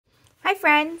Hi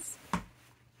friends.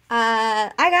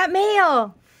 I got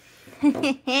mail.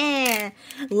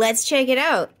 Let's check it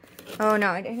out. Oh no,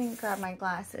 I didn't grab my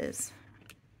glasses.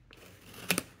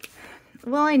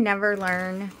 Will I never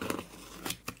learn?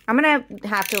 I'm gonna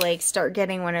have to like start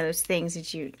getting one of those things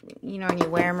that you know, when you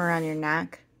wear them around your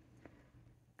neck.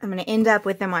 I'm gonna end up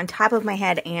with them on top of my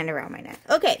head and around my neck.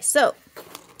 Okay, so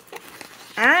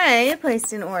I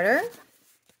placed an order.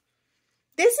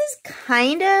 This is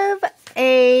kind of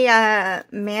a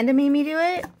Amanda made me do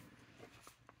it.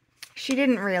 She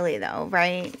didn't really though,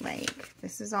 right? Like,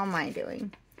 this is all my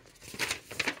doing.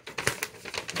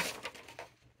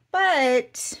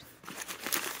 But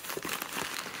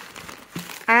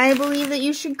I believe that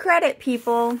you should credit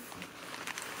people.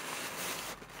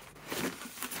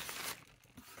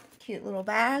 Cute little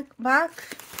box.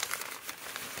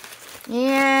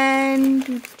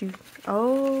 And,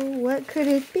 oh, what could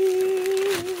it be?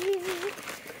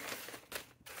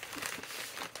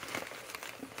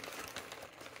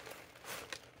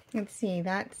 Let's see,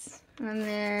 that's on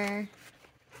there.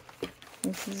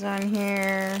 This is on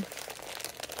here.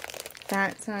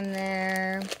 That's on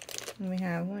there. And we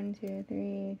have 1, 2,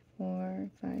 3, 4,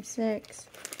 5, 6.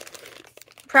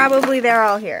 Probably they're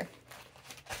all here.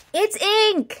 It's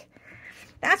ink!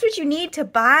 That's what you need to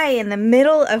buy in the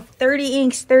middle of 30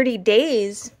 inks, 30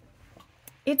 days.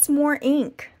 It's more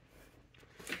ink.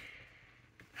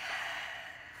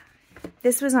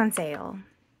 This was on sale,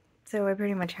 so I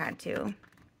pretty much had to.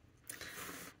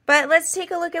 But let's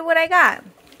take a look at what I got.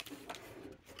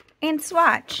 And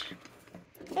swatch.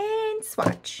 And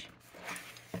swatch.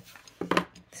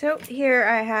 So here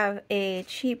I have a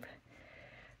cheap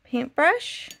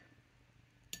paintbrush.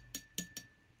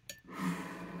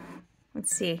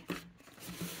 Let's see.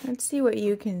 Let's see what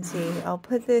you can see. I'll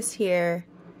put this here.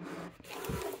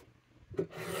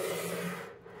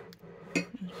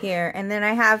 Here. And then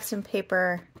I have some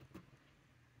paper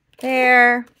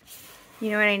there. You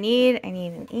know what I need? I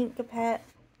need an ink pipette.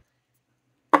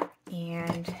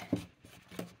 And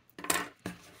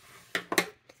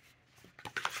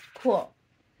cool.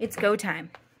 It's go time.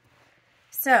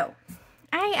 So,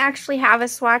 I actually have a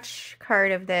swatch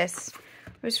card of this.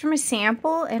 It was from a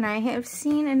sample, and I have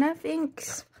seen enough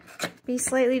inks be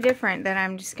slightly different that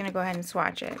I'm just going to go ahead and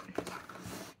swatch it.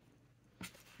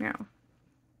 Now,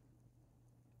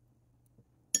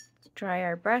 let's dry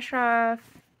our brush off.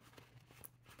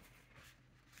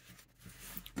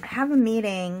 I have a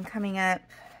meeting coming up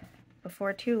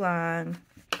before too long,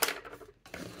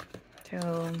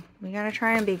 so we gotta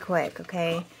try and be quick,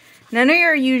 okay? None of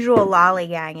your usual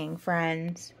lollygagging,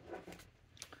 friends.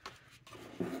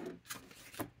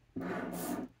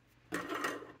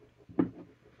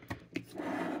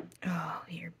 Oh,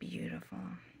 you're beautiful.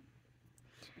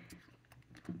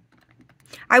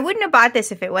 I wouldn't have bought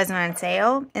this if it wasn't on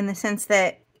sale, in the sense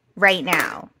that right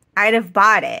now, I'd have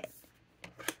bought it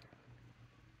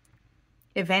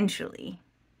eventually.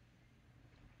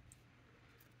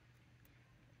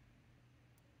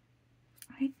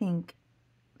 I think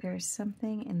there's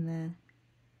something in the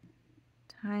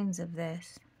tines of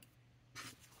this.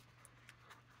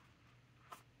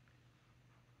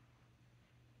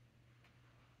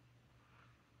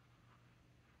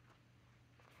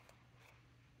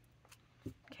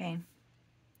 Okay.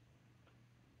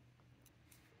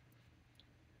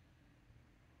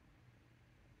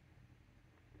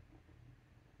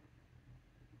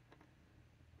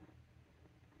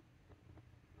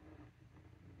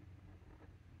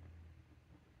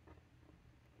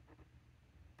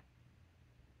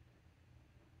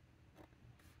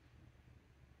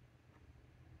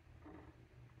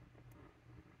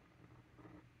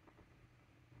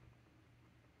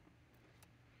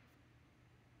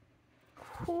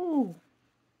 Ooh.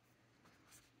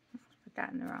 Put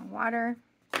that in the wrong water.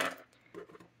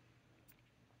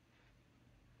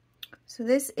 So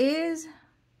this is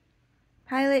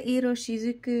Pilot Iro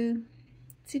Shizuku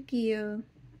Tsukiyo.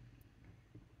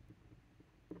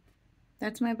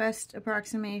 That's my best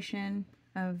approximation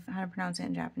of how to pronounce it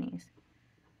in Japanese.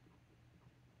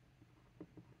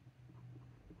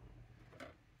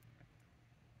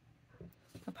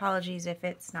 Apologies if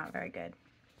it's not very good.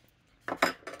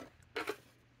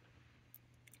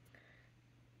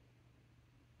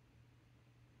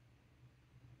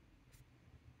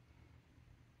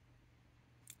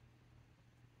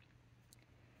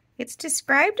 It's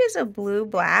described as a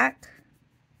blue-black,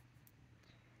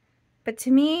 but to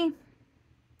me,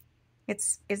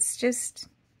 it's just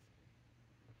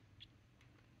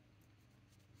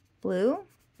blue.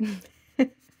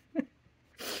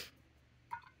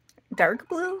 Dark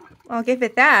blue? I'll give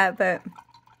it that, but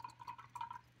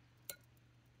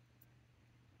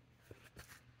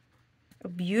A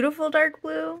beautiful dark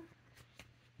blue.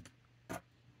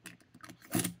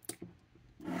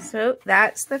 So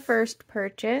that's the first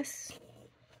purchase.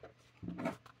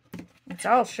 It's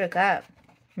all shook up.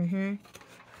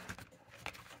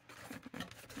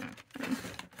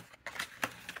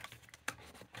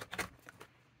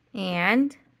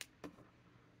 And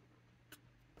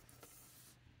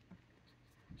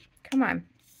come on,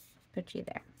 put you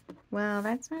there. Well,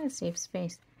 that's not a safe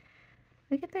space.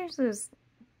 Look at there's those.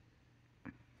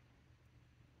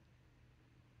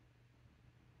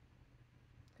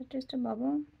 Is it just a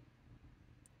bubble?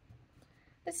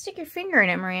 Let's stick your finger in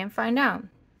it, Maria, and find out.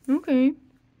 Okay.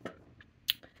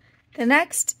 The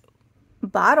next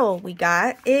bottle we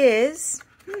got is,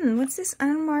 what's this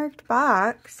unmarked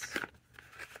box?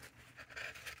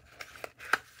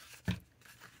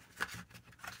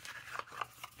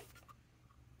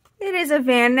 It is a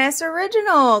Van Ness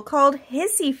original called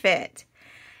Hissy Fit.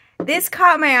 This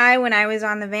caught my eye when I was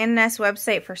on the Van Ness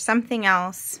website for something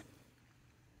else.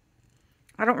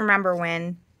 I don't remember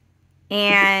when.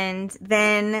 And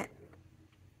then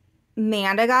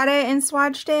Amanda got it and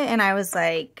swatched it, and I was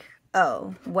like,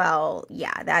 oh, well,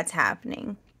 yeah, that's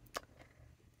happening.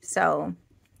 So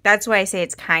that's why I say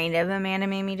it's kind of Amanda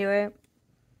made me do it.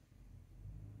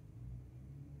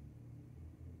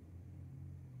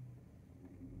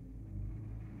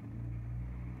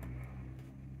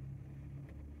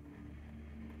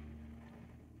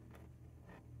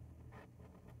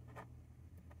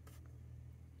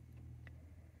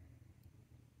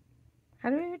 How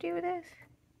do we do this?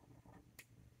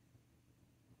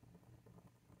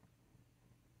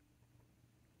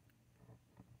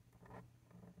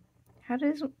 How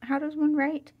does one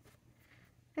write?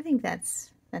 I think that's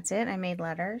it. I made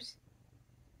letters.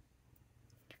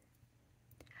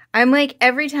 I'm like,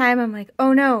 every time I'm like,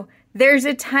 oh no, there's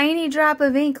a tiny drop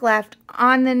of ink left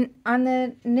on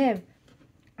the nib.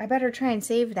 I better try and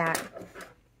save that.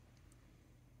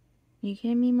 You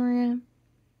kidding me, Maria?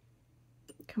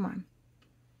 Come on.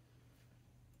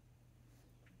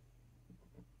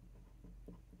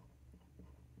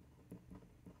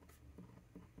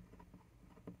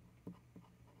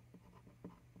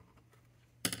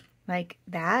 Like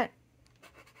that.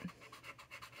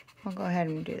 I'll go ahead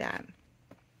and do that.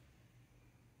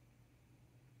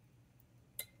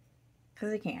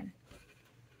 Because I can.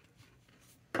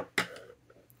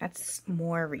 That's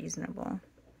more reasonable.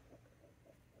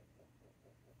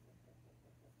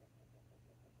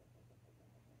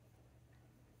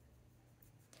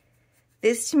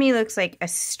 This to me looks like a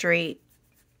straight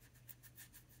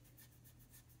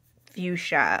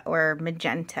fuchsia or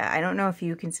magenta. I don't know if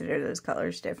you consider those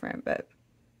colors different, but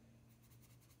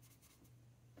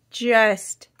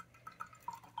just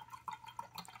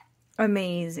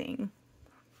amazing.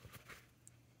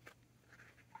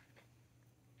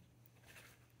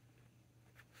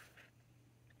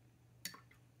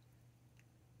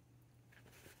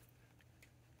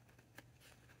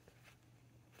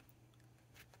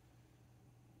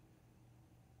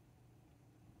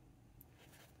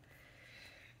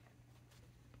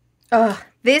 Ugh,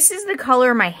 this is the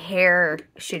color my hair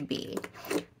should be.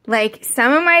 Like,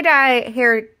 some of my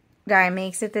hair dye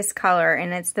makes it this color,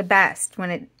 and it's the best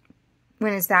when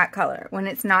it's that color. When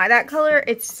it's not that color,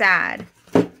 it's sad.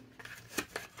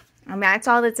 And that's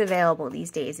all that's available these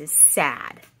days is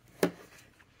sad.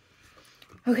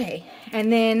 Okay, and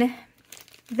then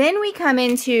we come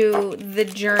into the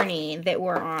journey that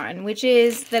we're on, which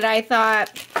is that I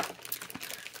thought,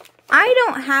 I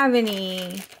don't have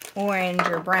any orange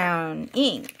or brown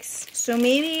inks, so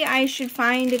maybe I should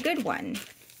find a good one.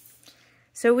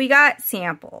 So we got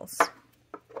samples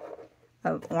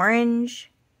of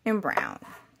orange and brown,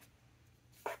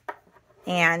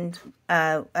 and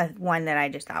one that I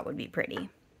just thought would be pretty.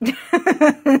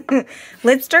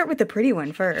 Let's start with the pretty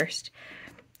one first,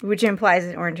 which implies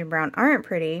that orange and brown aren't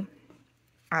pretty,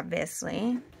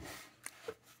 obviously.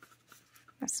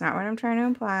 That's not what I'm trying to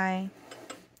imply.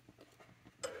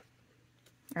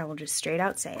 I will just straight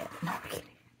out say it. No, I'm kidding.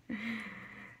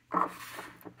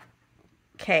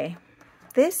 Okay,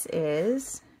 this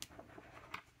is,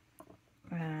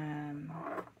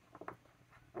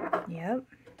 yep.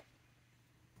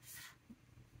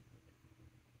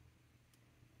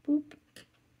 Boop.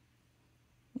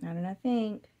 Not enough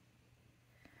ink.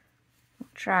 We'll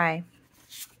try.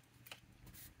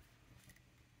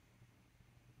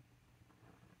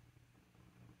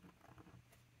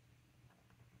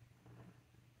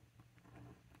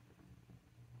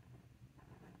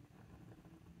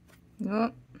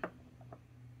 Oh,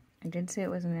 I did say it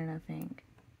wasn't enough ink.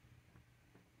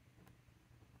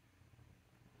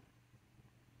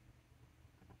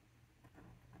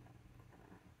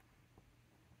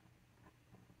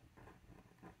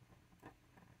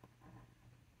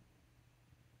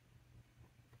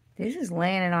 This is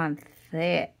laying it on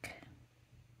thick.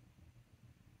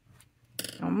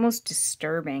 Almost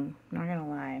disturbing, not gonna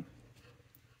lie.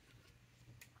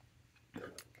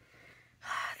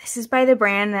 This is by the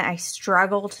brand that I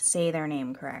struggle to say their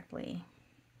name correctly.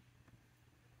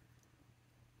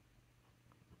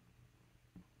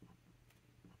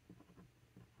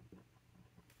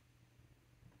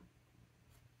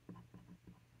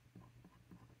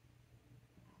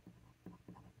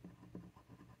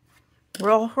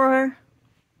 Roller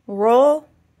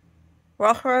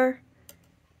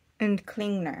and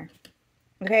Klingner.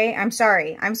 Okay, I'm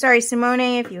sorry. I'm sorry, Simone,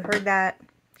 if you heard that,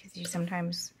 because you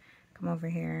sometimes come over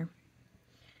here.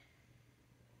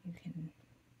 You can,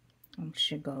 I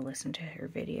should go listen to her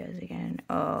videos again.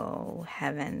 Oh,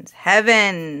 heavens,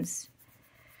 heavens.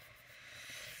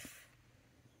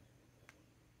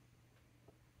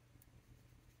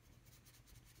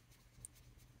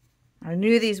 I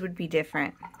knew these would be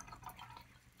different,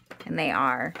 and they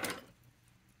are.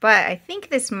 But I think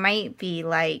this might be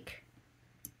like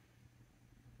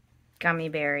gummy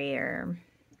berry or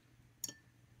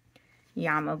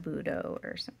Yamabudo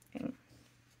or something.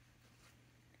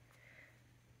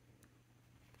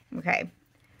 Okay.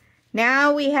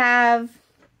 Now we have,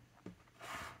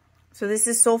 so this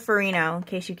is Solferino, in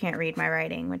case you can't read my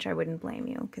writing, which I wouldn't blame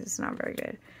you because it's not very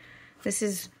good. This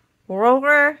is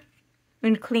Roller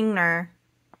and Klingner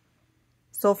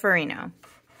Solferino.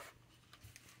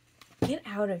 Get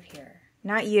out of here.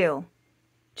 Not you.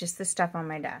 Just the stuff on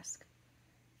my desk.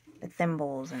 The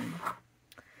thimbles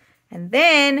and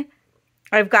then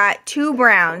I've got two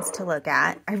browns to look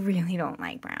at. I really don't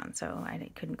like brown, so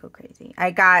I couldn't go crazy. I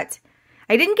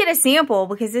didn't get a sample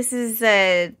because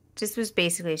this was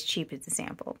basically as cheap as a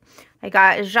sample. I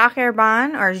got Jacques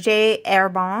Herbin or J.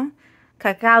 Herbin,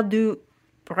 Cacao du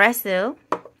Brésil,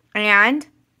 and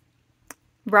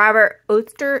Robert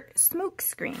Oster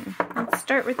Smokescreen. Let's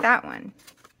start with that one.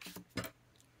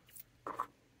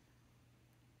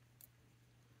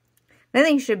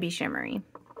 Nothing should be shimmery.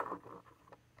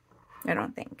 I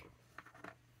don't think.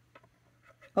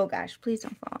 Oh gosh, please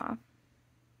don't fall off.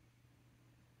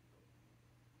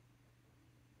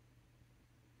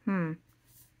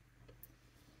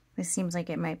 This seems like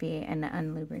it might be an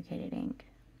unlubricated ink.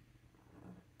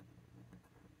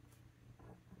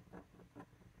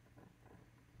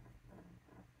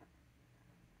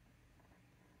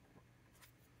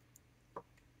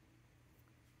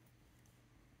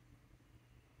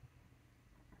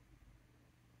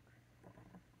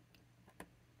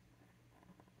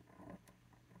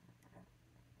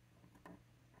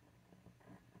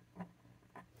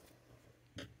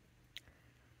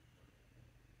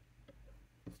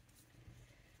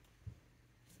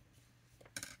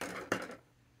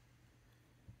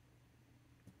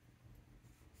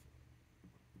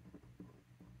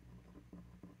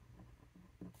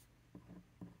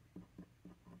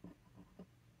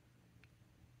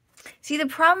 See, the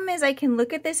problem is I can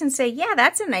look at this and say, yeah,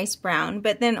 that's a nice brown.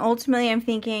 But then ultimately I'm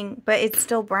thinking, but it's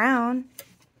still brown.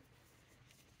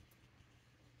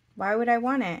 Why would I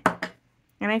want it?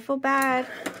 And I feel bad.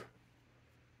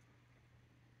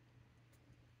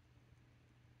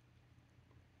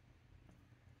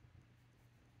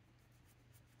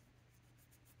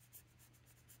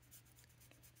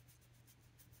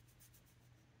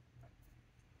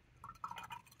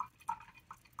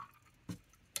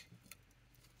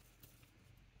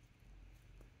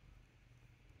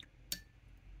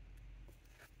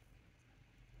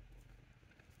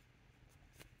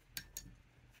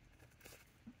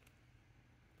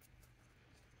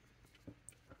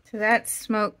 So that's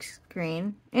smoke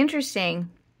screen. Interesting.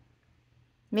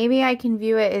 Maybe I can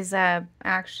view it as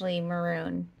actually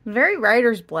maroon. Very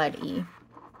writer's bloody,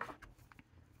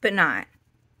 but not.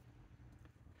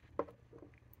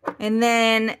 And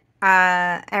then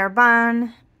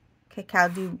Herbin, Cacao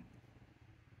du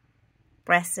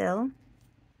Brésil.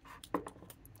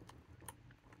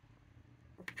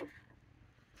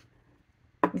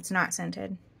 It's not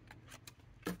scented.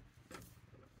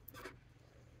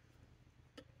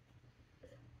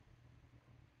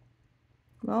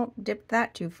 Well, dipped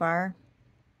that too far.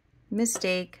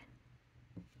 Mistake.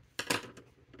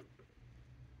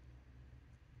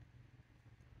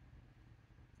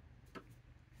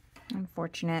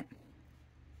 Unfortunate.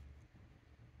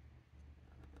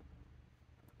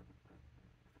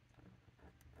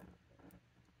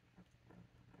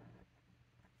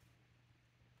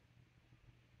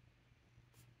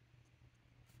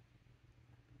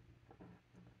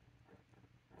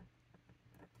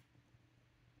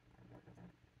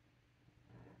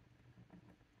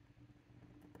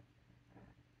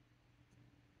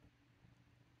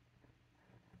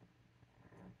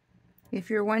 If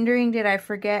you're wondering, did I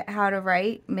forget how to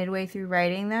write midway through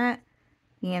writing that?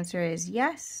 The answer is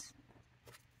yes.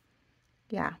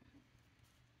 Yeah.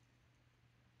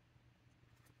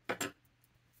 I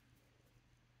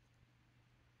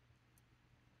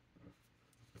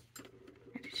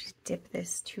just dip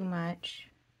this too much.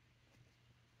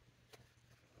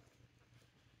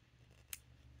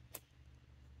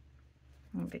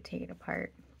 I'm going to take it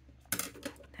apart.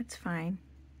 That's fine.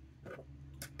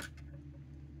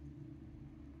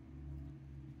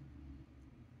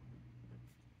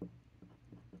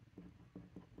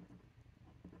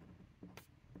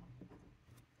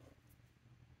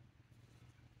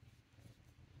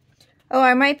 Oh,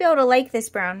 I might be able to like this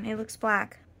brown. It looks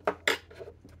black.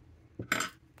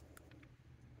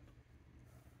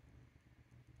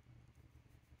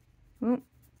 Ooh.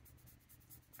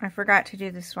 I forgot to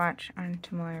do the swatch on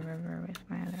Tomoe River with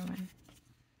my other one.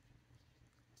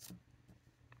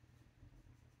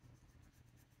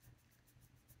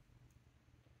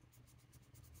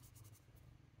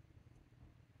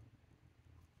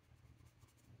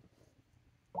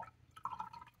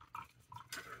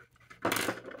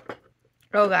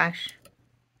 Oh gosh.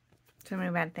 So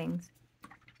many bad things.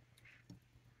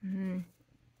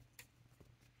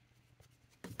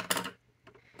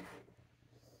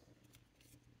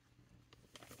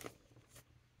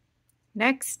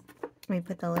 Next, we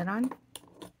put the lid on.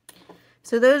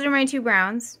 So those are my two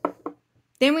browns.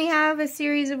 Then we have a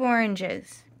series of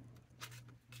oranges.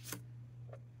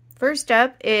 First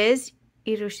up is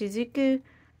Iroshizuku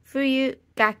Fuyu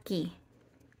Gaki.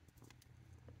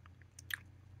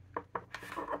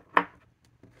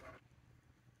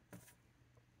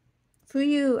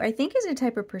 Fuyu, I think, is a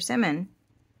type of persimmon.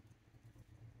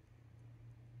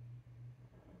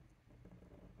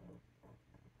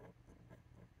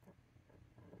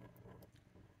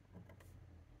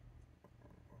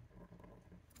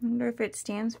 I wonder if it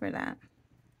stands for that,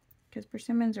 because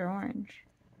persimmons are orange.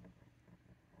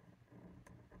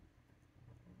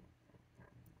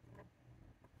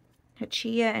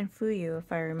 Hachiya and Fuyu, if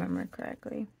I remember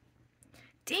correctly.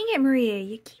 Dang it, Maria,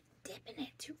 you keep dipping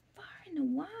it too far in the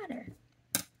water.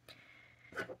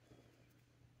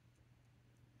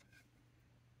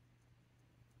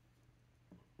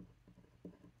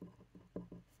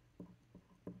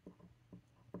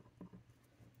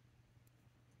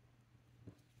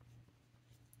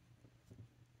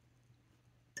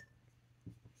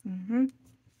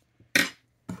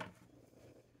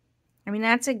 I mean,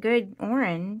 that's a good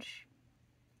orange,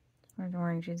 as far as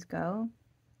oranges go.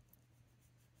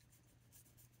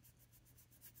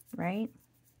 Right?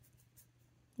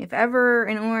 If ever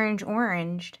an orange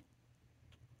oranged.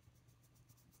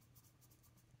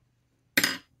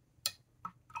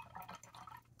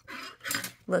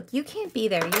 Look, you can't be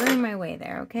there. You're in my way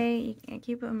there, okay? I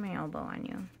keep putting my elbow on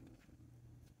you.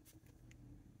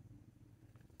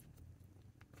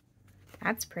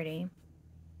 That's pretty.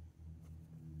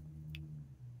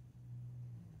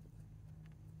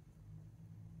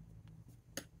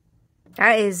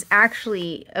 That is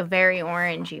actually a very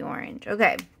orangey orange.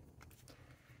 Okay.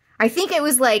 I think it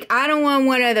was like, I don't want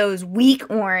one of those weak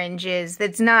oranges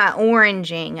that's not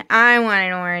oranging. I want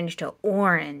an orange to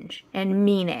orange and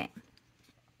mean it.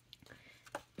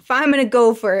 If I'm going to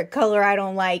go for a color I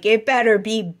don't like, it better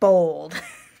be bold.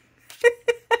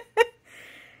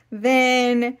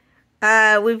 Then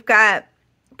we've got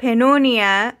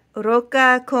Pannonia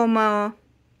Roca como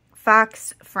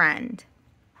Fox Friend.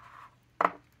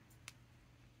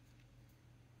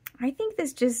 I think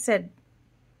this just said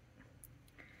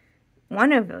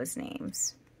one of those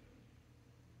names.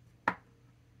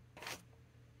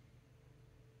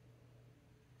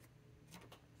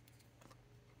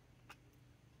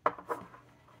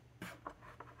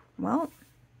 Well,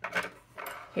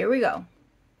 here we go.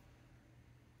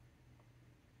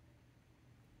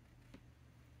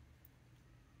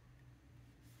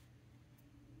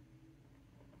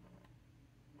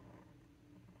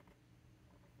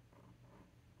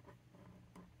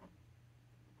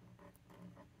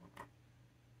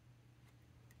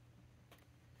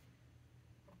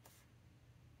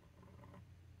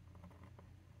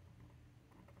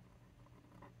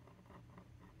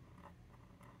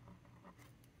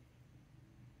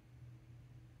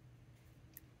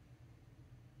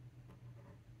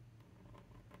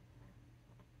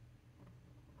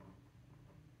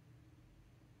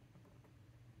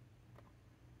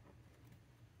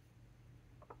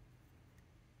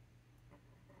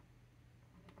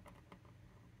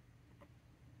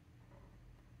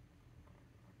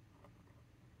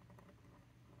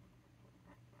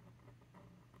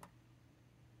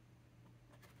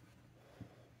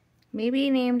 Maybe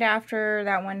named after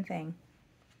that one thing.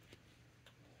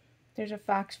 There's a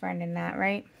fox friend in that,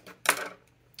 right?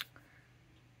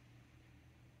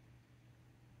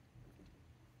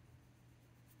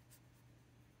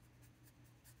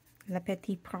 Le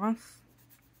Petit Prince.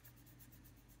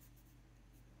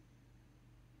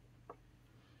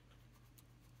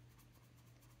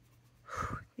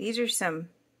 These are some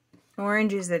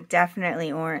oranges that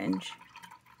definitely orange.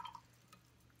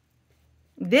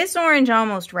 This orange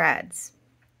almost reds.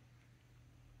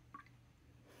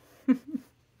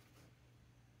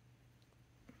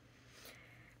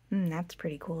 That's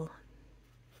pretty cool.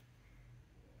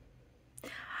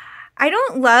 I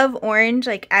don't love orange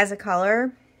like as a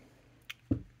color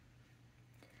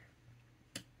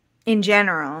in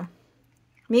general.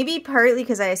 Maybe partly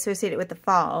because I associate it with the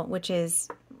fall, which is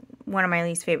one of my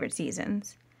least favorite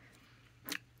seasons.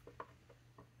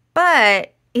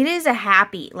 But it is a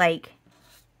happy, like,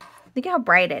 look how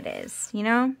bright it is, you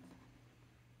know?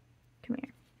 Come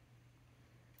here.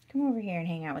 Come over here and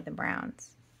hang out with the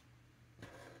browns.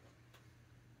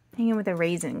 Hang in with the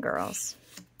raisin girls.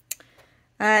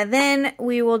 Then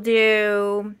we will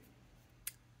do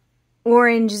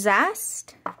orange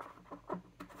zest.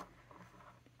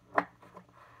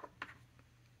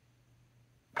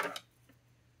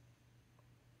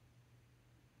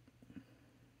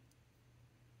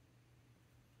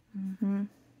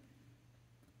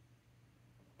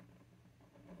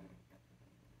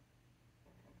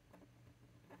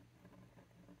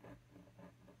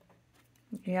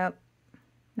 Yep.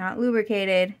 Not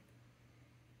lubricated.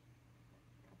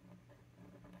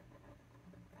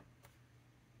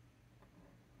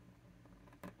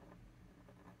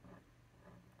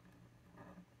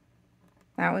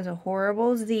 That was a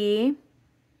horrible Z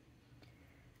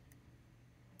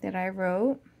that I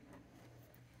wrote.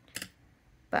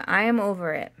 But I am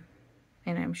over it.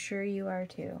 And I'm sure you are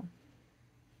too.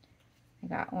 I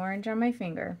got orange on my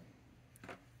finger.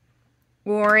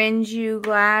 Orange, you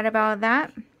glad about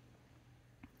that?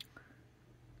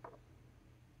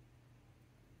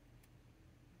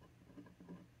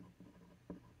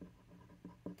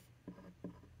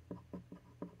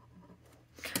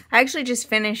 I actually just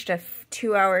finished a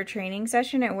 2-hour training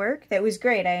session at work. That was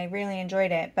great. I really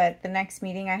enjoyed it. But the next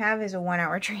meeting I have is a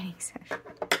 1-hour training session.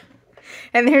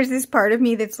 And there's this part of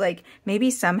me that's like, maybe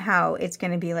somehow it's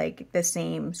going to be like the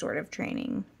same sort of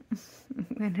training.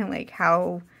 And like,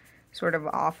 how sort of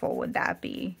awful would that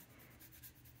be?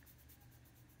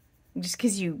 Just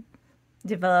because you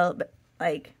develop,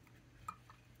 like,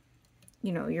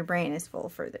 you know, your brain is full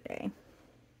for the day.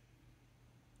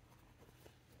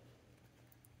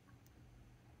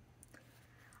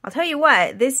 I'll tell you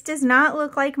what, this does not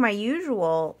look like my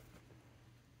usual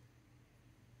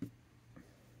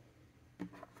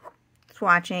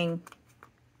swatching.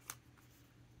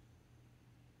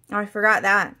 Oh, I forgot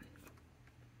that.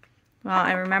 Well,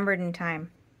 I remembered in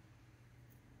time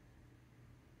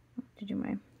to do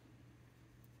my...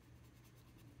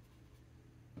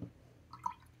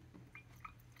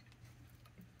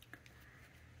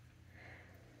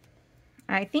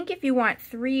 I think if you want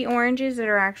 3 oranges that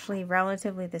are actually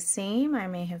relatively the same, I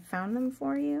may have found them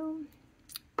for you.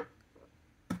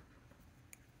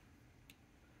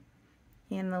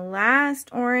 And the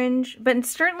last orange, but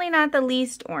certainly not the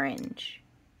least orange.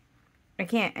 I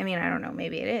don't know,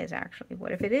 maybe it is actually.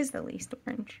 What if it is the least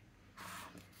orange?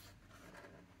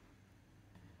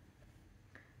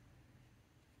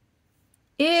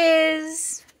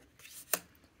 Is...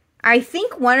 I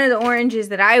think one of the oranges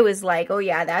that I was like, oh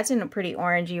yeah, that's in a pretty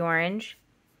orangey orange.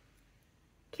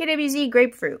 KWZ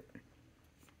grapefruit.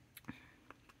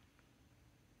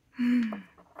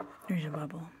 There's a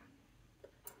bubble.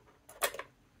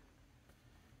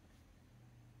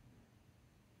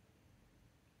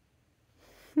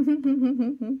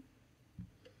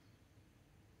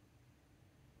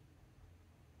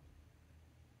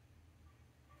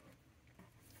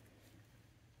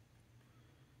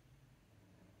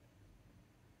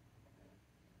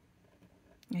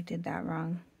 I did that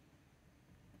wrong.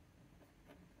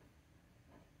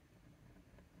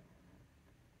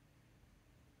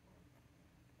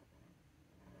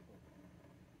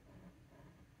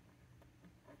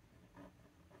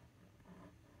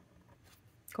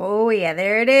 Oh yeah,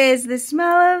 there it is. The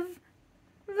smell of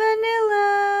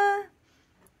vanilla.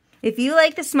 If you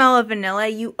like the smell of vanilla,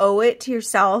 you owe it to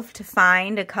yourself to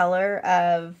find a color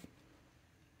of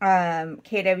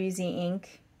KWZ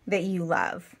ink that you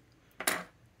love.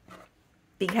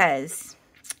 Because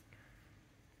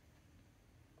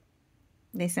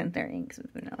they sent their inks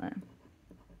with vanilla.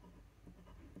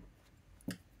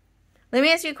 Let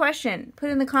me ask you a question.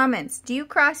 Put in the comments. Do you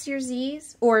cross your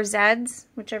Z's or Z's,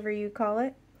 whichever you call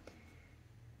it?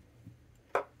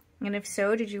 And if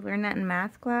so, did you learn that in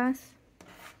math class?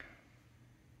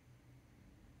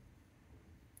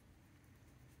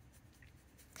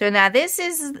 So now this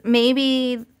is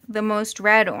maybe the most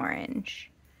red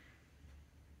orange.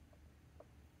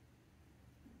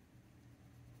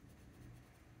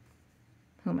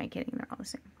 Who am I kidding? They're all the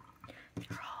same.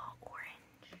 They're all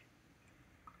orange.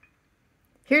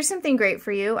 Here's something great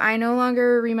for you. I no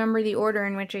longer remember the order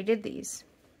in which I did these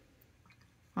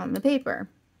on the paper.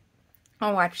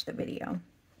 I'll watch the video.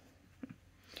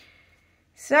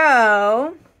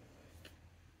 So,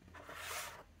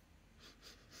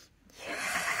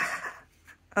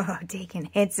 oh, taking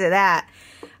hits of that.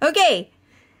 Okay,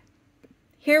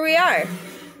 here we are.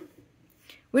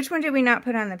 Which one did we not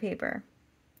put on the paper?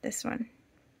 This one.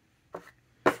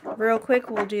 Real quick,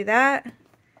 we'll do that.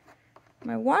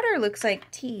 My water looks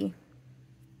like tea.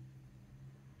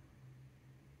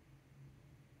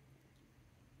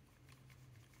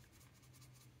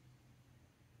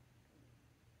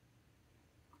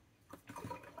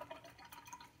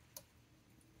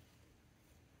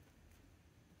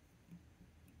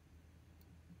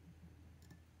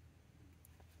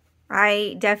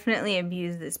 I definitely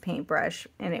abused this paintbrush,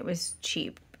 and it was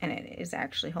cheap, and it is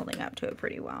actually holding up to it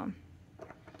pretty well.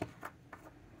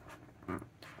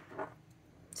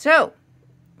 So,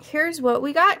 here's what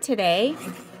we got today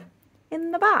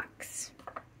in the box.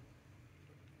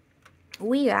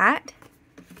 We got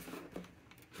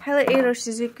Palette Eiro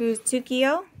Shizuku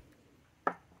Tsukiyo.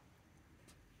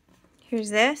 Here's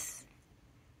this.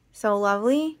 So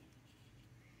lovely.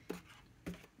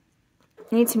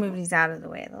 I need to move these out of the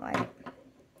way of the light.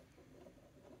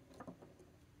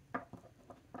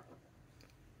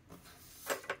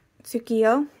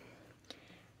 Tsukiyo.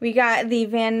 We got the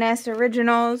Van Ness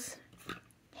Originals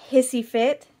Hissy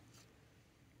Fit.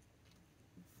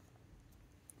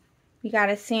 We got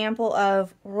a sample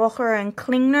of Rocher and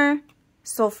Klingner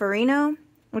Solferino,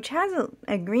 which has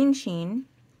a green sheen.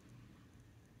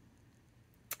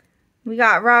 We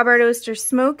got Robert Oster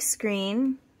Smoke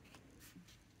Screen.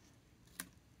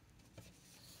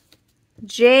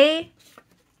 J.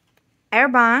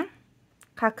 Erban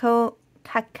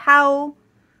Cacao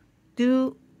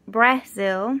do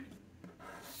Brazil.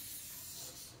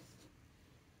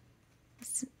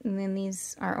 And then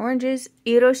these are oranges.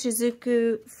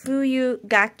 Iroshizuku Fuyu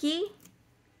Gaki.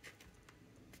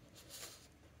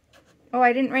 Oh,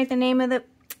 I didn't write the name of the... I'm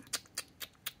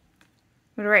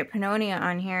going to write Pannonia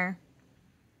on here.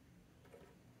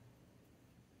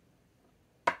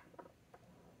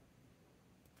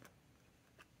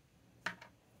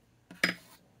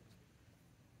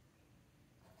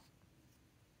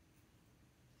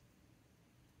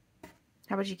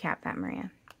 How about you cap that, Maria?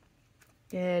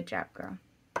 Good job, girl.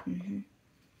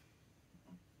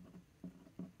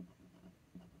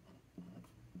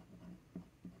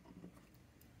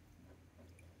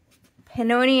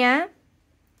 Pannonia.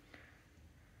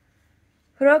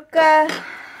 Roca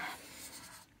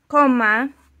Coma,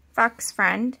 Fox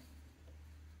Friend.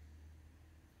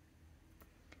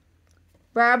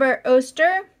 Robert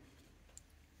Oster,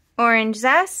 Orange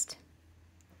Zest.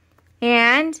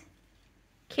 And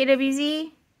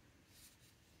KWZ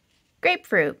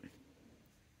Grapefruit.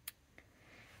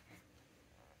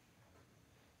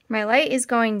 My light is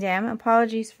going dim.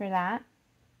 Apologies for that.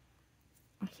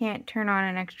 I can't turn on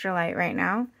an extra light right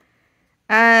now.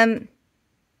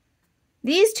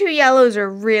 These two yellows are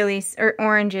really, or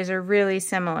oranges are really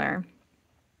similar.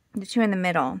 The two in the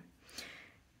middle.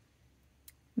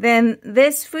 Then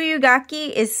this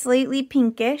Fuyugaki is slightly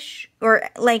pinkish, or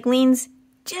like leans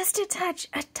just a touch,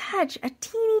 a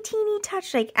teeny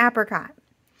touch like apricot.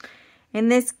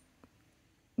 And this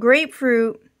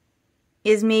grapefruit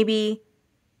is maybe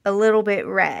a little bit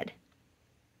red.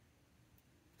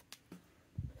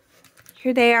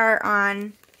 Here they are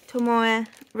on Tomoe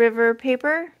River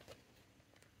paper.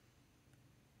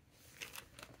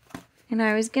 And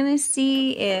I was gonna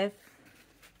see if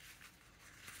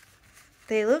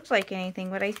they looked like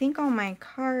anything, but I think all my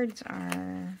cards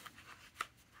are...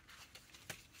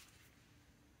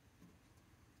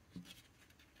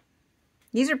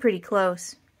 These are pretty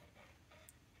close.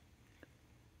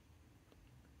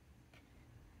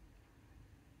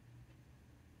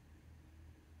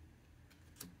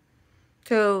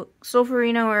 So,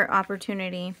 Solferino or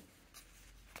Opportunity.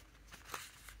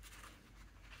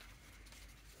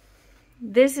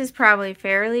 This is probably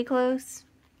fairly close.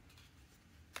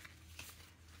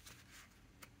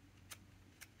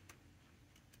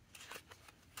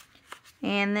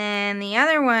 And then the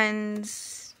other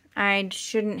ones I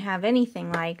shouldn't have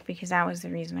anything like, because that was the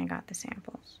reason I got the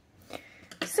samples.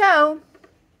 So,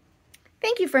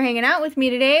 Thank you for hanging out with me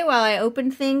today while I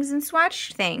opened things and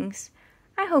swatched things.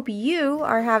 I hope you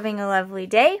are having a lovely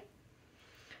day.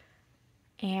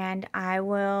 And I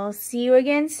will see you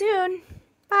again soon.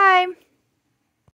 Bye.